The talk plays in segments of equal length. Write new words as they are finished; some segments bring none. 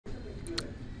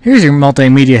Here's your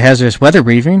multimedia hazardous weather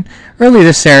briefing early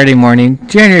this Saturday morning,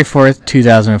 January 4th,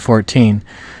 2014.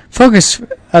 Focus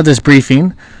of this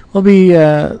briefing will be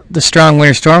the strong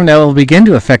winter storm that will begin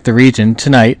to affect the region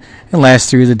tonight and last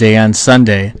through the day on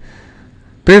Sunday.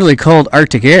 Bitterly cold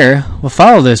Arctic air will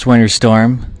follow this winter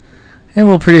storm and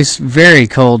will produce very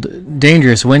cold,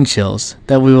 dangerous wind chills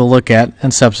that we will look at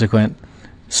in subsequent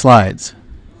slides.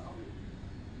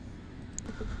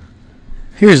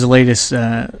 Here's the latest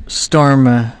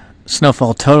storm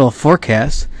snowfall total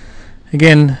forecast.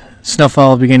 Again,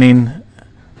 snowfall beginning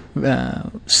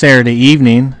Saturday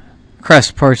evening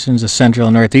across portions of central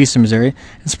and northeastern Missouri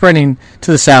and spreading to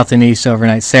the south and east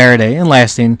overnight Saturday and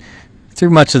lasting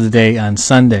through much of the day on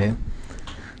Sunday.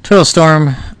 Total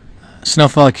storm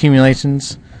snowfall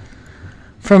accumulations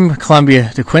from Columbia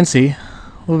to Quincy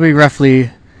will be roughly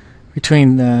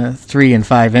between 3 and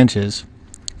 5 inches.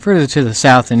 Further to the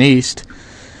south and east,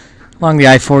 along the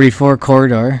I-44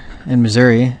 corridor in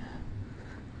Missouri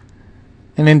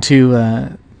and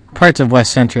into parts of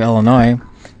west central Illinois,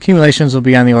 accumulations will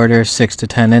be on the order of 6 to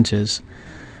 10 inches.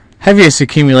 Heaviest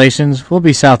accumulations will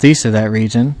be southeast of that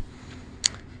region,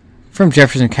 from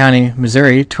Jefferson County,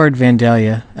 Missouri, toward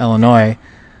Vandalia, Illinois,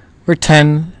 where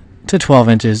 10 to 12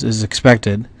 inches is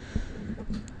expected.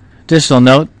 Additional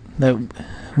note that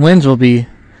winds will be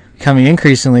becoming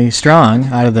increasingly strong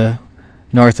out of the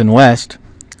north and west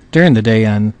during the day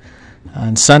on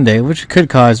Sunday, which could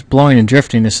cause blowing and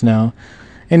drifting of snow,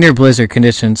 and near blizzard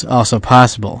conditions also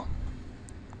possible.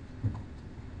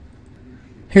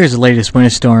 Here's the latest winter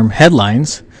storm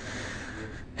headlines.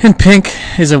 In pink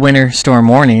is a winter storm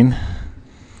warning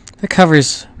that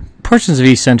covers portions of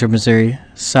east central Missouri,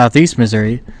 southeast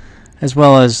Missouri, as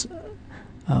well as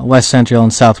west central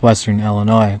and southwestern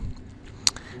Illinois.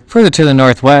 Further to the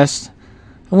northwest,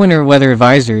 a winter weather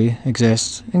advisory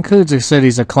exists, includes the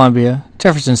cities of Columbia,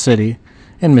 Jefferson City,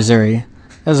 and Missouri,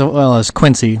 as well as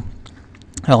Quincy,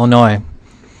 Illinois.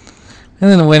 And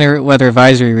in the winter weather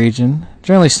advisory region,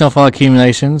 generally snowfall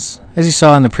accumulations, as you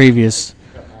saw in the previous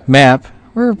map,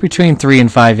 were between 3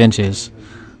 and 5 inches.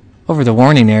 Over the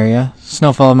warning area,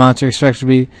 snowfall amounts are expected to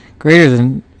be greater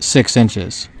than 6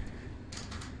 inches.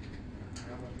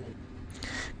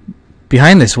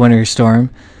 Behind this winter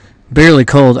storm, bitterly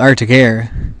cold Arctic air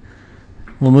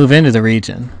will move into the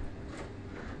region.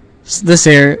 This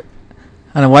air,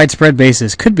 on a widespread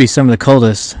basis, could be some of the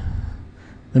coldest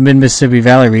the mid-Mississippi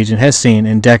Valley region has seen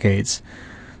in decades.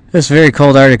 This very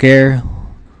cold Arctic air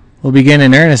will begin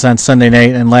in earnest on Sunday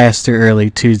night and last through early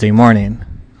Tuesday morning.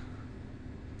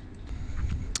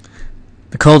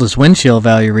 The coldest wind chill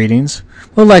value readings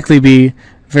will likely be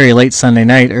very late Sunday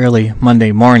night, early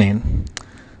Monday morning.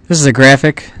 This is a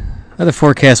graphic of the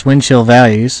forecast wind chill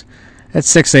values at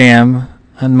 6 a.m.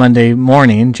 on Monday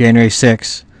morning, January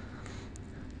 6.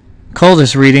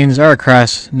 Coldest readings are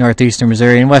across northeastern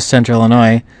Missouri and west central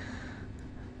Illinois,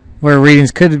 where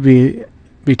readings could be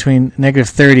between negative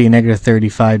 30 and negative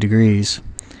 35 degrees.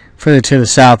 Further to the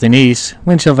south and east,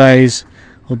 wind chill values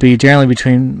will be generally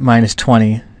between minus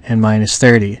 20 and minus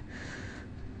 30.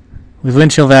 With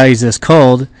wind chill values this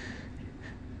cold,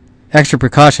 extra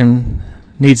precaution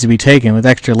needs to be taken with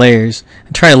extra layers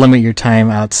and try to limit your time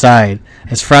outside,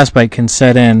 as frostbite can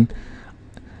set in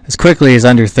as quickly as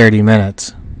under 30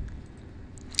 minutes.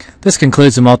 This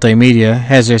concludes the Multimedia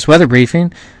Hazardous Weather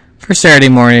Briefing for Saturday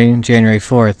morning, January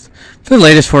 4th. For the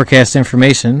latest forecast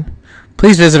information,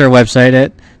 please visit our website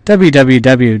at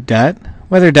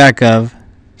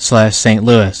www.weather.gov/St.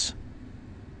 Louis.